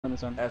On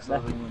this one.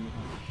 Absolutely. Definitely win this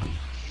one.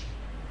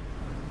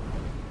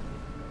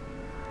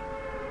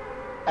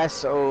 That's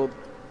sold.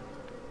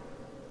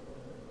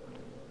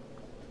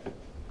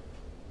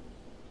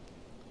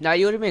 Now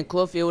you would have been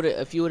cool if you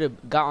would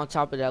have got on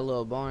top of that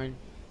little barn.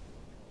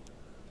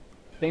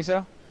 Think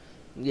so?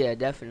 Yeah,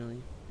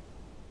 definitely.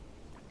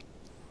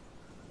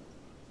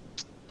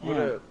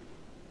 Damn.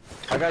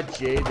 I got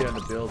Jade on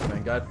the build,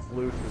 man. God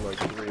flew through like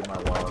 3 of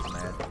my walls,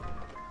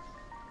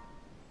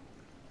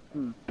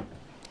 man.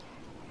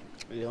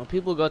 Yeah, when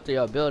people go through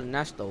your building,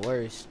 that's the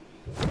worst.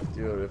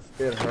 Dude,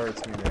 it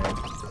hurts me, man,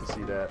 to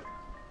see that.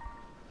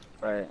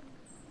 Right.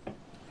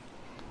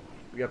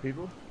 We got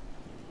people?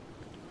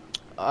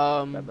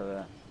 Blah, blah,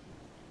 blah.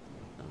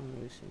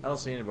 I don't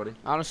see anybody.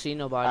 I don't see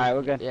nobody. Alright,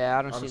 we're good. Yeah,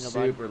 I don't I'm see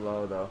nobody. super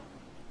low, though.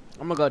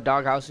 I'm gonna go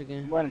doghouse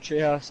again. I'm going to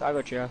treehouse. I'll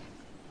go treehouse.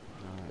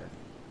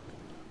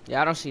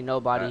 Yeah, I don't see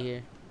nobody Alright.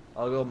 here.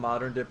 I'll go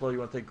modern Diplo. You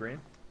want to take green?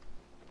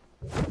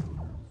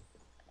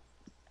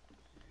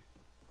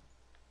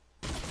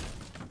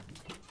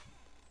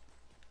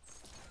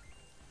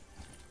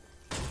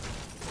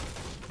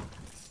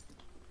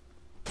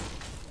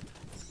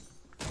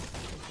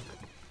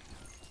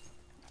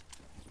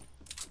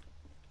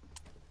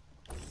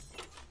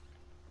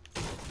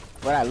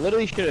 What I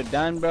literally should have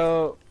done,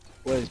 bro,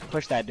 was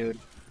push that dude.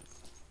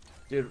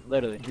 Dude,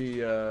 Literally.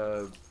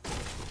 The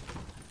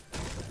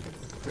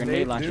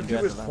Grenade launcher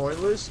Nuke is dress.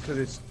 pointless because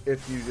it's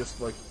if you just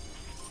like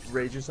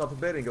rage yourself a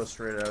bit and go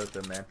straight out at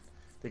them, man.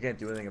 They can't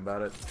do anything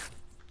about it.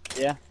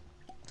 Yeah.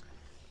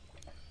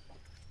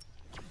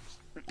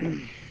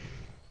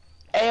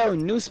 Hey, yo,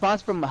 new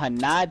sponsor from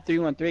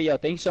Hanad313. Yo,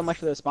 thank you so much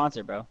for the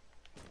sponsor, bro.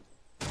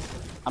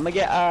 I'm gonna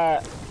get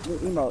new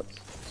emotes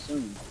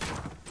soon.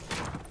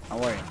 Don't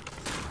worry.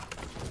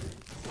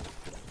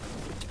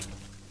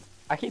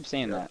 I keep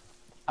saying that.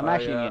 I'm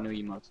actually gonna get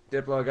new emotes.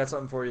 Diplo, I got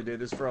something for you, dude.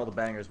 This is for all the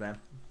bangers, man.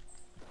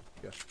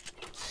 Go.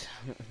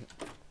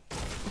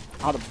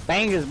 All the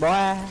bangers,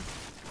 boy.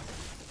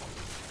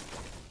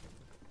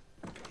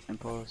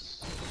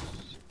 Impulse.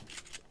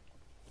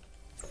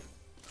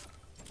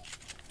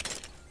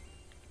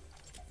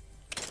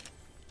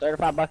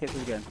 $35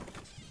 is good.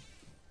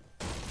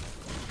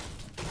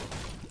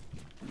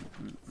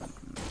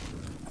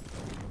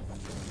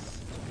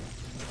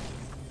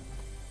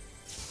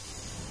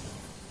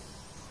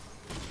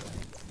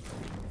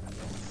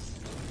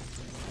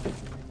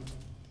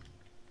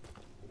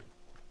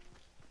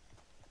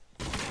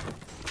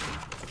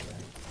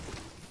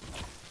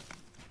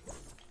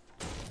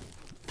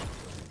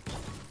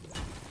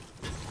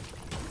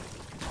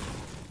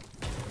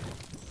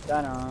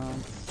 Done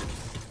on.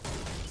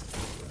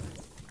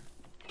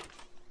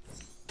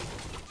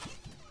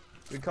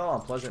 We call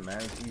on Pleasant, man.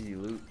 It's easy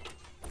loot.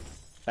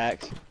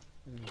 Facts.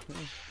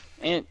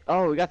 And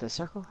oh, we got the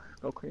circle.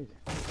 Go crazy.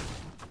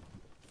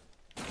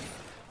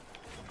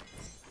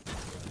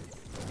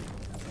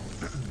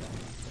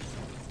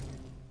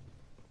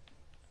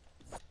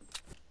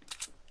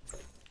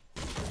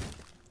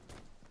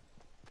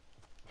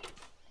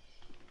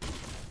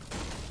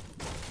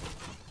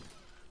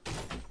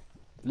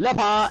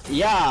 Lepa,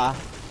 yeah.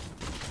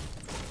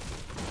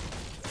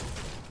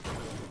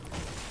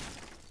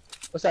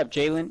 What's up,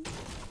 Jalen?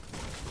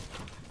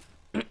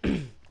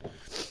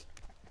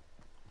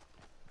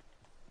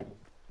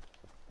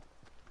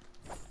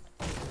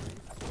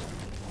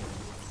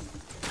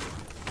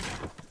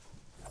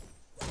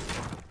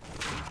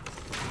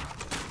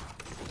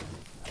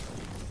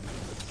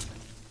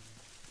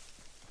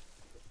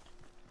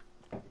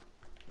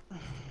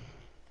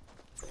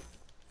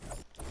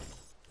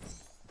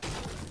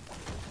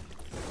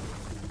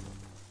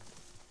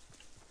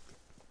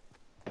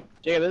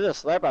 Jacob, there's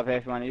a slurp up here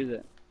if you want to use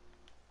it.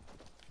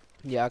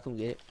 Yeah, I can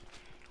get it.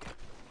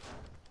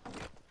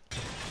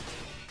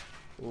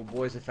 Oh,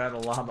 boys, I found a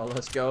llama.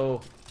 Let's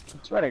go.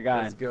 I swear to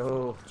God. Let's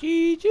go.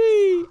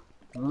 GG.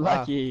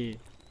 Lucky.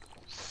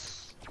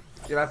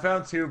 Dude, I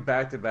found 2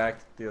 back to back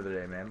the other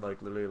day, man. Like,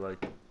 literally,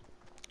 like,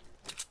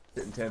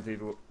 sitting 10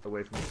 feet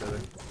away from each other.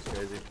 It's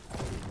crazy.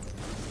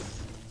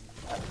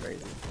 That's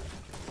crazy.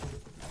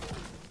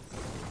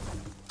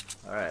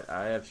 Alright,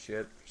 I have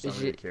shit for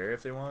somebody to carry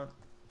if they want.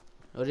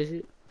 What is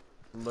it?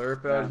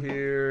 Slurp out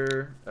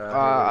here.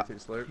 Take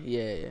slurp.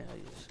 Yeah, I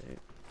just say it.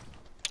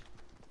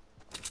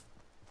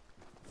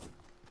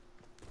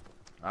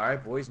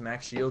 Alright, boys,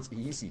 max shields,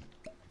 easy.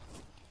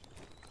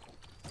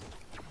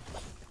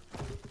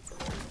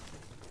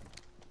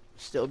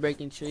 Still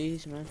breaking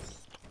trees, man.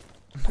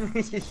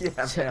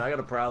 Yeah, man, I got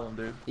a problem,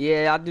 dude.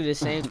 Yeah, I do the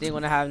same thing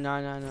when I have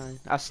 999.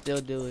 I still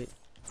do it.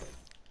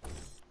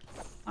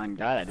 On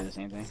God, I do the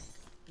same thing.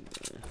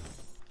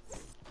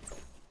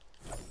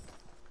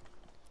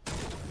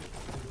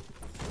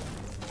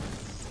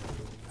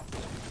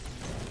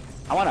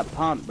 I want to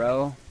pump,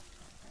 bro.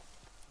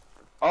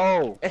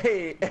 Oh.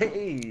 Hey,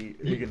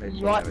 you can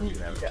You want have it, me? you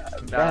can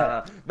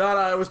have it.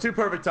 No, it was too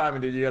perfect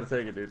timing, dude. You gotta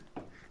take it, dude.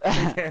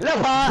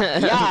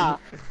 Yeah.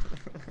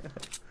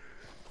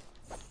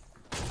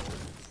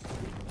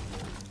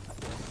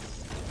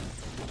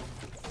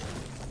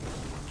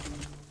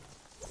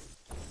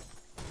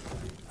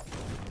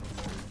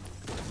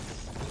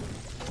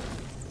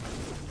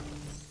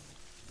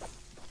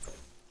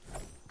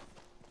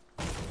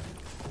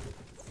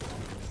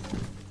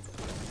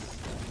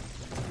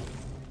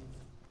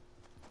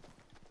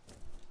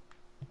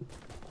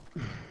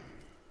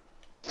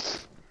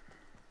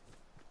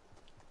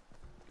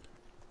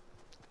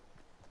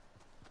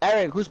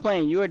 Greg, who's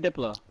playing? You or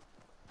Diplo?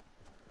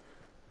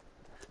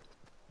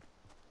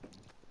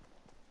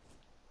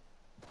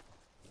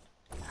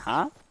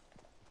 Huh?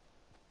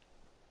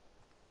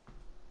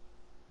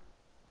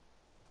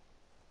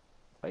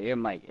 Oh, your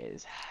mic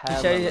is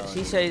hella low.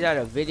 She said he's at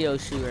a video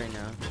shoot right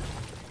now.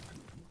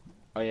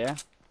 Oh yeah.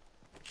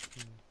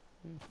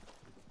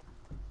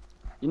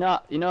 You know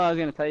I was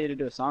gonna tell you to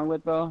do a song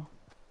with, bro.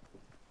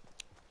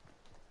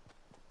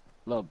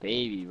 Lil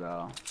Baby,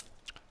 bro.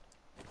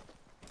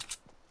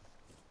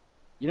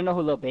 You don't know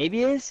who Lil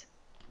Baby is?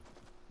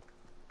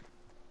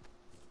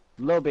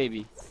 Lil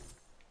Baby.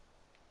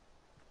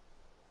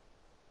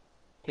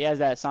 He has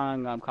that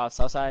song called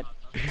Southside.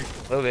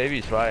 Lil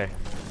Baby's fire.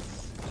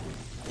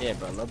 Yeah,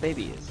 bro. Lil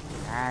Baby is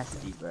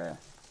nasty, bro.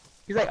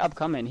 He's like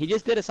upcoming. He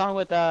just did a song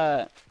with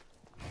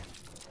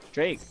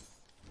Drake.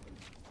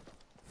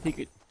 He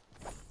could.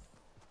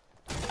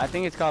 I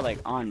think it's called like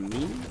On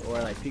Me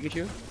or like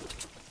Pikachu.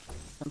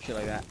 Some shit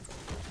like that.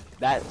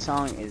 That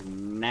song is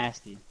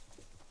nasty.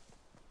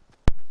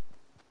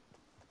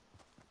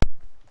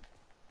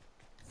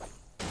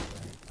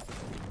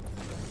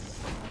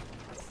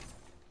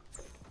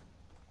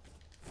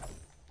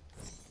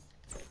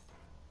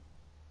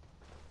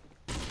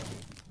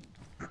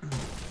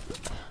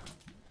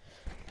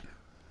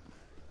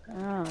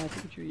 Oh,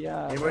 Pikachu,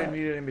 yeah. Anybody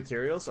need any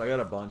materials? I got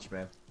a bunch,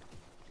 man.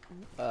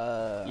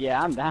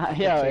 Yeah, I'm down.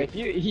 Yo, okay. if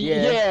you,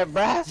 yeah,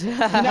 bruh. You know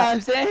what I'm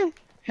saying?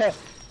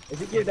 If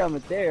you give them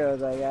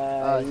materials, like, you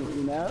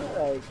know,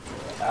 like,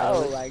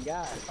 oh my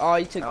god. Oh,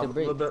 you took A the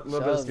break. little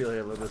bit of steel here,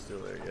 a little bit of steel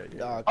there.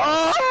 Yeah.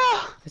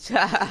 Oh,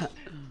 okay.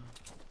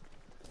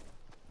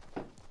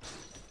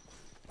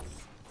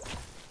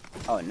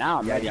 Oh, now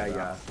I'm ready.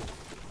 Yeah.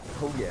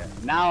 Oh yeah.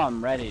 Now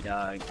I'm ready,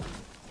 dog.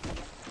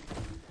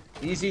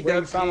 Easy Where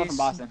you dubs. from? I'm from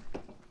Boston.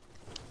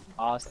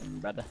 Boston,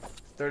 brother.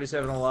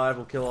 37 alive.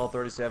 We'll kill all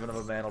 37 of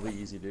them, man. It'll be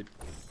easy, dude.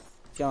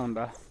 Kill him,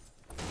 bro.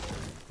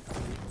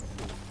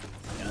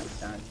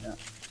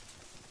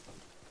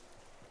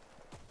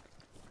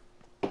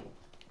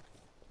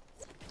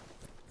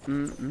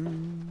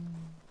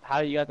 How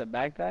you got the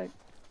backpack?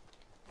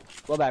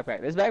 What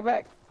backpack? This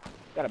backpack?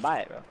 Gotta buy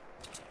it, bro.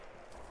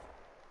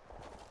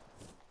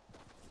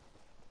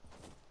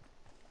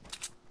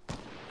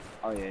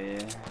 Oh yeah.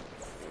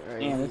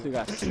 Damn, this dude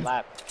got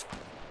slapped.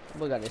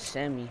 We got a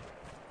semi.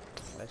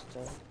 That's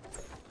tough.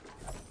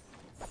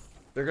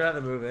 They're gonna have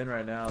to move in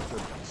right now to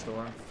the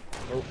storm.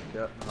 Oh,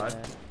 yeah, hide.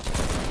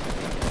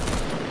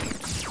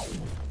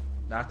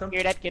 Knocked him?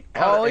 Hear that kid?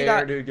 Oh, he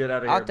got dude, get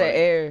out of out here, the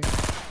air.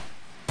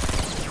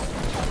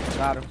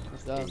 Got him.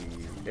 Let's go.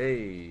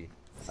 Hey.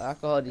 I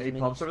can hold these Any minis.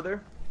 pumps over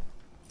there?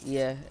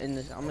 Yeah, in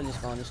this. I'm gonna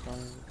just go in this storm.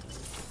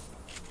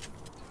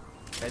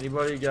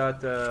 Anybody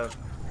got,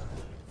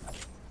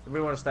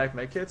 anybody want to stack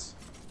med kits?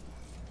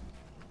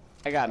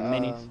 I got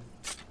minis.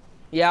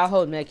 Yeah, I'll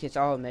hold med kits.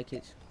 I'm gonna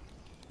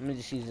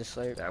just use the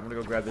slurp. Yeah, I'm gonna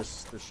go grab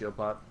this shield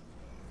pot.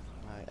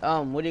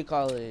 Alright. What do you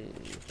call it?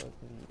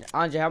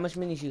 Andre, how much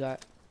minis you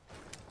got?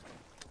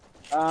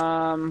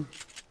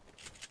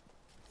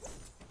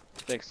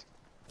 6.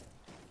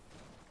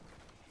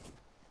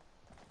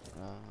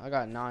 I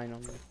got 9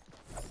 on me.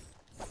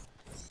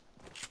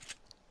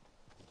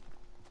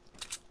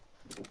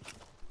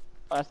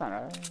 Oh, that's not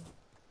right.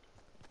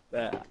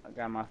 But I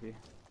got my few.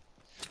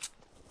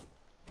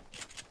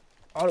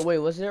 Oh wait,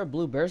 was there a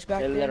blue burst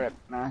back there?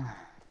 Nah.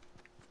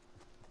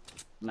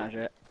 Not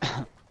yet.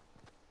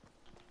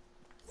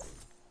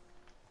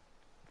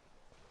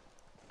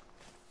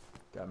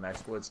 Got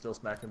Max Wood still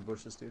smacking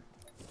bushes, dude.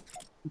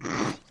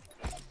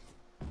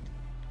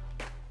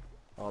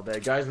 All day.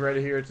 Guys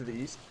ready here to the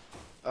east?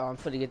 Oh, I'm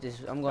finna get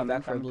this. I'm going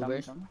back for a blue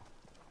burst.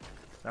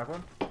 Knock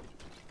one?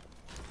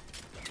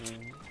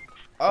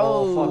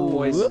 Oh, fuck,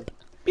 boys. whoop.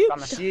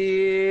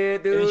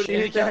 Shit, dude.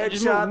 Hit the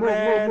headshot,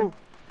 man. Move.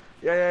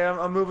 Yeah,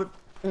 I'm moving.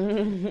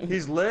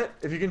 He's lit.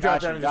 If you can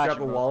drop down and just drop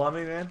a bro. wall on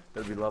me, man,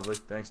 that'd be lovely.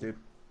 Thanks, dude.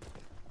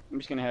 I'm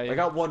just gonna have you. I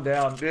got one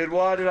down, dude.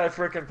 Why did I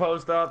freaking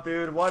post up,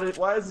 dude?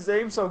 Why is his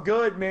aim so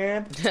good,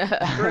 man?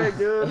 Great,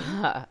 dude.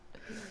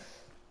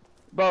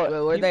 Bro,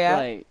 Wait, where they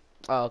at?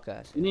 Oh,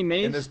 okay. You need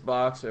minis? In this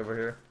box over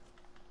here.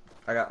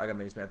 I got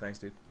minis, man. Thanks,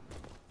 dude.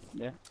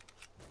 Yeah.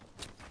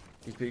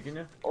 He's peeking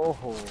you. Oh.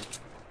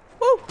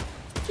 Woo!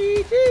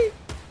 GG.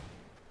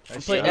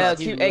 Nice Play, shot.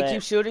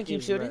 keep shooting.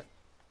 He's lit.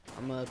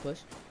 I'm gonna push.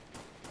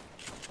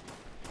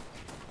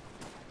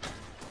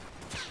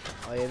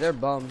 Oh yeah, they're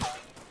bums.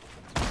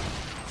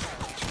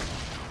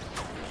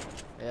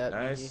 Yeah.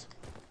 Nice.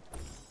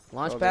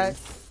 Launch Oh, pad.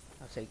 baby.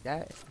 I'll take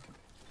that.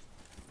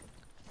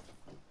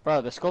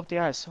 Bro, the scope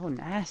DR is so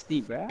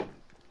nasty, bro.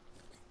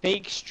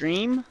 Fake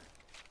stream?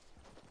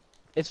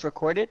 It's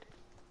recorded?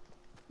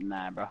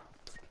 Nah, bro.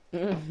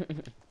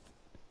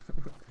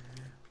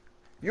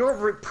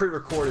 You're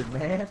pre-recorded,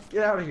 man.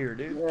 Get out of here,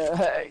 dude.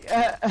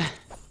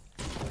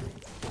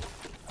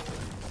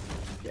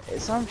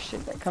 Some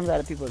shit that comes out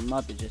of people's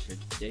mouth is just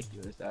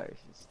ridiculous, dog.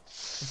 It's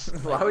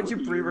just... Why would you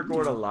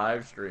pre-record a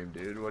live stream,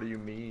 dude? What do you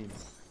mean?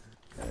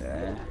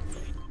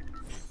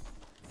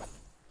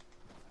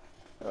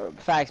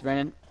 Facts,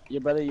 Brandon. Your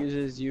brother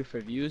uses you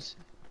for views?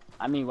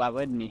 I mean, why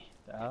wouldn't he?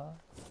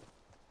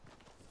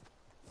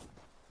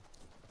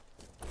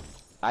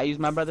 I use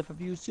my brother for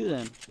views too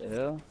then. The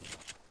hell?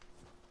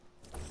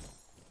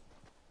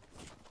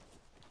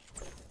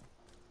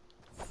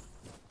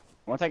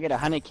 Once I get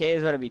 100K,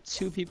 there's gonna be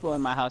 2 people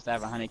in my house that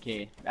have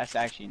 100K. That's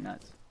actually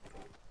nuts.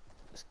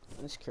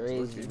 That's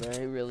crazy, bro.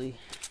 It really,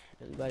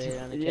 everybody hit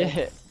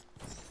 100K.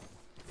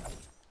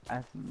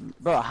 Yeah.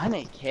 Bro,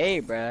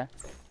 100K, bro.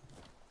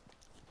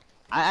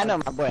 I know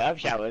my boy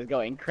Upshall was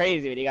going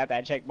crazy when he got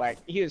that check mark.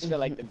 He was feeling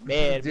like the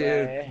man, Dude,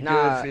 bro.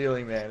 Nah. good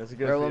feeling, man. It's a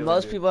good Bro, feeling. when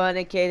most dude. people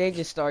 100K, they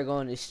just start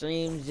going to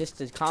streams just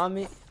to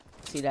comment.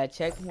 See that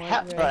check mark,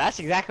 Hell, bro, that's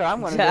exactly what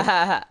I'm gonna do.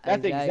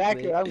 That's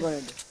exactly what I'm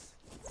gonna do.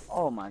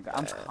 Oh my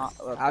god,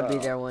 I'll be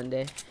there one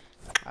day.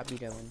 I'll be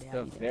there one day.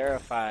 So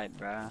verified,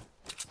 bro.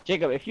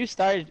 Jacob, if you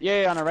started,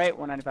 yeah, on the right,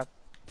 195.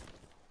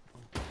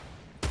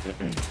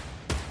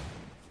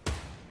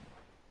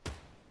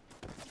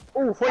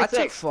 Ooh, I 46.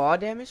 took fall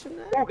damage from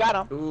that? Ooh,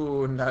 got him.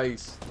 Ooh,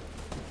 nice.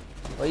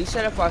 Well, you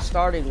said if I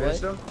started,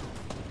 Finished what? him?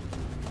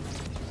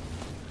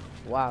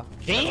 Wow,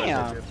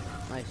 Damn.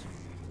 nice.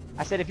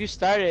 I said if you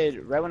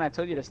started right when I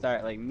told you to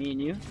start, like me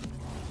and you,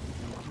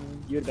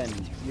 you'd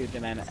have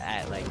been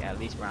at like at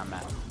least where I'm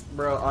at.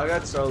 Bro, I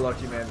got so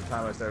lucky, man, the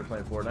time I started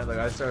playing Fortnite. Like,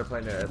 I started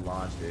playing it at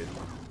launch, dude.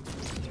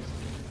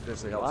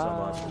 This helped so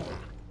much.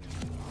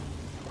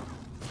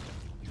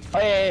 Oh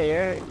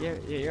yeah,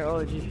 you're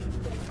OG.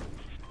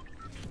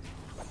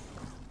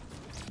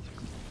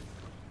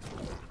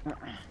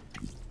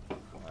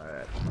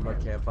 Alright, I'm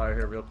gonna campfire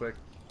here real quick.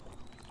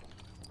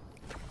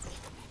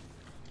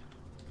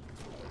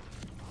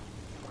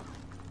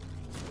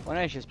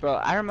 Fortnite just, bro.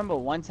 I remember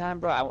one time,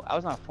 bro. I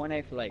was on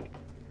Fortnite for like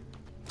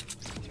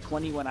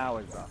 21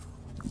 hours, bro.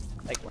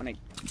 Like when it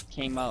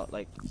came out,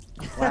 like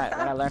when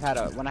I learned how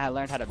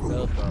to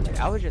build, bro. Like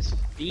I was just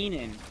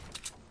fiending.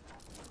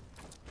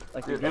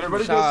 Like Dude, the game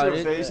everybody was goes solid.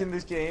 through a phase in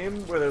this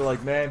game where they're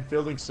like, man,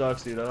 building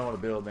sucks, dude. I don't want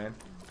to build, man.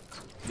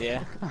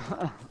 Yeah.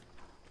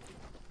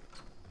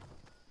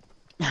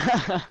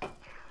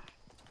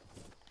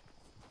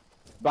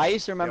 But I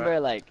used to remember,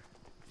 like,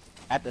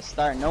 at the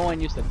start, no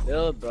one used to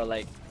build, bro.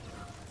 Like,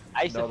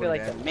 I used to feel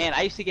like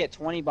I used to get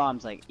 20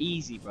 bombs, like,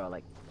 easy, bro.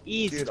 Like,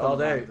 easy. Dude, all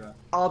day. Bombs,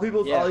 All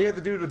you had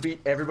to do to beat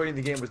everybody in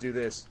the game was do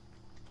this.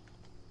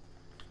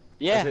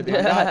 yeah, That's it,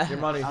 on dude. God. Your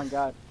money. On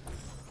God.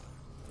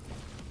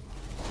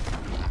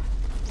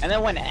 And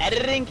then when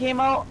editing came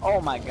out, oh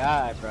my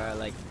God, bro.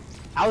 Like,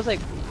 I was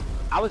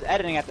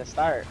editing at the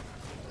start.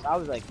 So I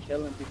was, like,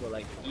 killing people,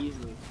 like,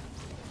 easily.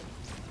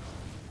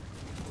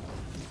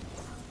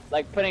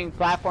 Like putting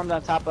platforms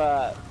on top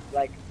of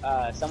like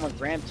someone's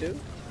ramp too,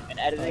 and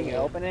editing and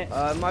open it.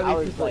 It might I be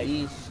was people like-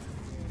 east.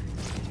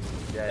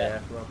 Yeah,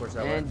 we're gonna push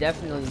that way. And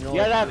definitely north.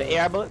 You guys have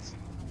AR bullets?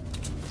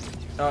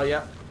 Oh,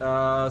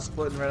 yeah.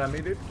 Splitting right on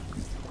me, dude.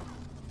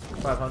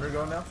 500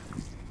 going now.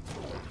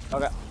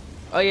 Okay.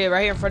 Oh yeah,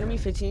 right here in front of me,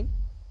 15.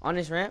 On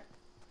this ramp.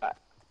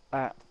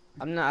 Alright.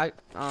 I'm not,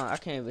 I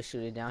can't even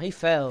shoot it down. He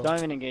fell. Don't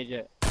even engage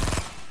it.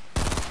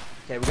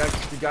 Okay, we got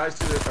the guys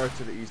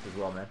to the east as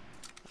well, man.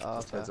 Oh,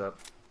 Just okay. heads up.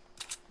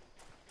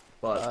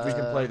 But we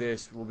can play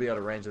this. We'll be out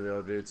of range of the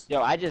other dudes.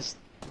 Yo, I just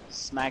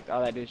smacked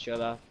all that dude's shield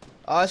off.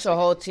 Oh, it's a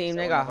whole team.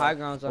 They got Whole high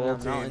grounds on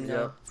that mountain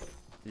though.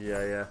 Yep.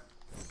 Yeah.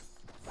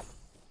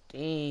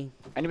 Dang.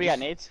 Anybody got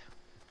nades?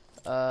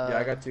 Yeah,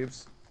 I got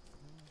tubes.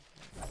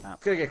 Oh.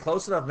 Gotta get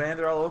close enough, man.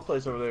 They're all over the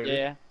place over there.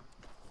 Yeah.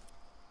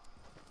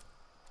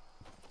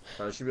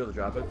 I should be able to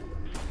drop it.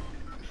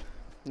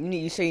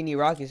 You say you need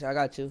rockets. I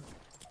got 2.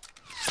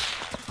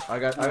 I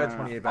got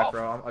 28 back,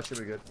 bro. I should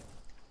be good.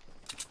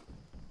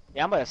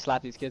 Yeah, I'm gonna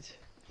slap these kids.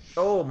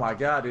 Oh my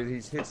god, dude. He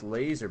hits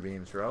laser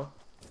beams, bro.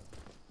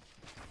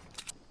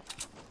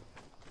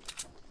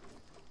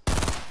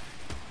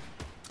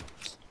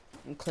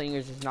 And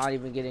Clingers is not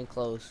even getting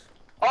close.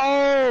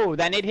 Oh,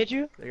 that nade hit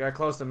you? They got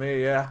close to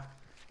me, yeah.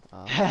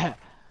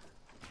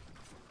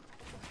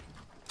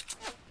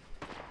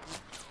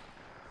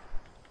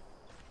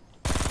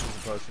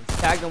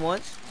 Tagged him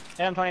once.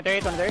 Hit him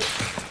 23, 23.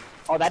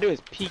 Oh, that dude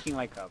is peeking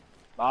like a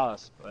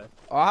boss, but.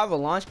 Oh, I have a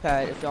launch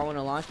pad if y'all want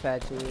a launch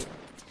pad to it.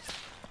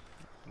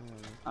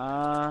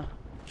 I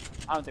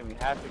don't think we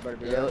have to, but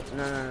Yeah,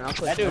 no. I'll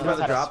put that dude some- knows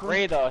how to drop him?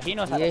 spray though. He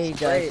knows how Yeah, to he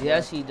spray. does. bro.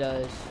 Yes, he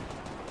does.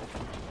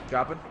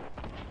 Dropping.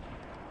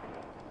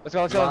 Let's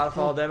go, let's A lot go. of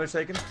fall damage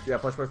taken. Yeah,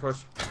 push. Pushing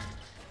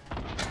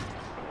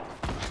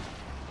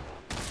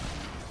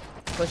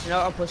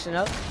up. I'm pushing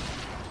up.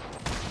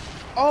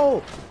 Oh!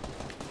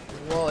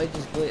 Whoa! I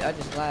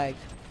just lagged.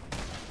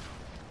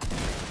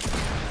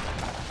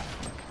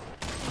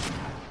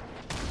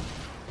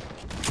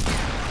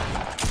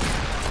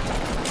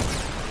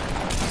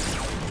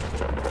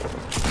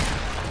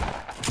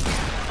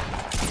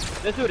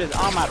 This dude is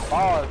on my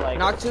balls, like.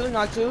 Knock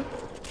two.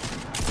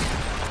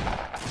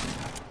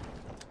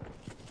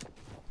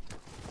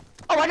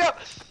 Oh my god!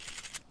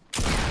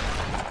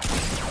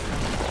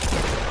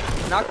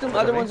 Knock them.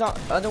 Other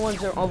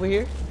ones are over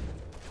here.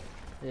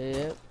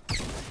 Yep.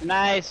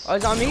 Nice. Oh,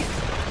 he's on me.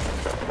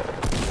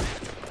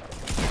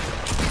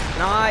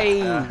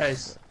 Nice.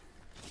 Nice.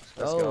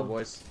 Let's go,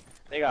 boys.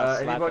 They got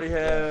slapped Anybody up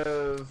there.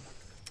 have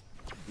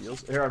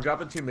deals? Here, I'm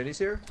dropping 2 minis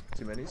here.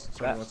 2 minis.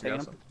 Someone wants to taking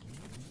grab them. some.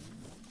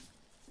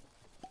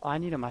 Oh, I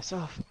need it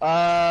myself.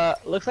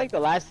 Looks like the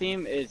last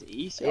team is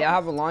East. Yeah, I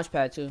have a launch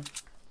pad too.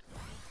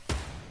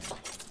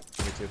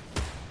 Me too.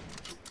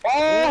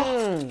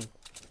 Oh!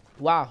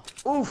 Wow.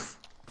 Oof.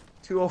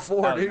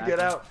 204, That was dude. nice. Get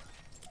out.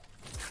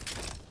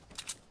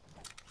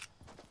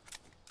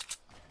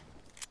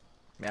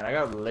 Man, I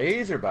got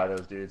laser by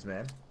those dudes,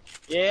 man.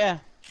 Yeah.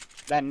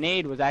 That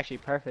nade was actually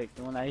perfect.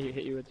 The one that he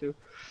hit you with too.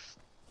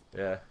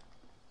 Yeah.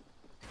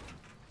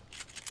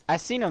 I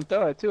seen him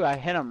throw it too. I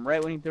hit him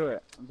right when he threw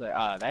it. I was like,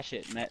 oh, that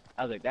shit met.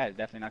 I was like, that is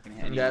definitely not gonna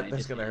hit anyone. Yeah, It that's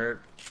just gonna hit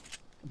hurt.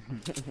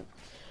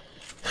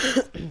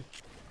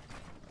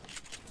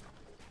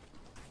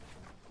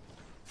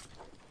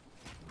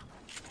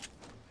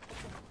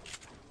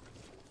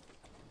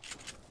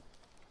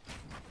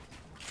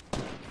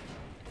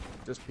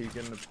 Just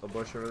peeking a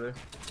bush over there.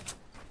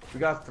 We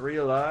got 3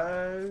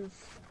 alive.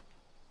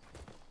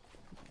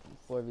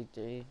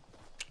 4v3.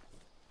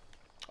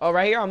 Oh,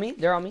 right here on me.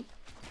 They're on me.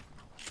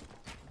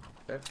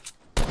 Okay.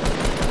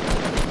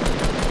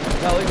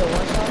 No, we got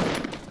one shot.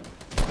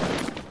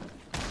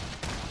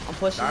 I'm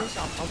pushing this.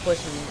 I'm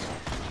pushing this.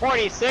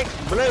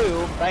 46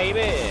 blue,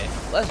 baby.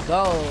 Let's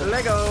go.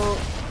 Lego.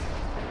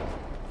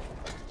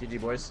 GG,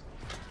 boys.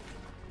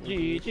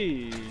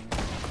 GG.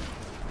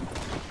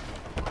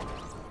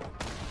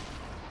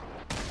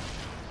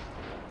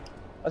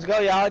 Let's go,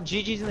 y'all.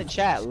 GG's in the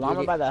chat.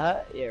 Llama GG. by the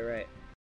hut? Yeah, right.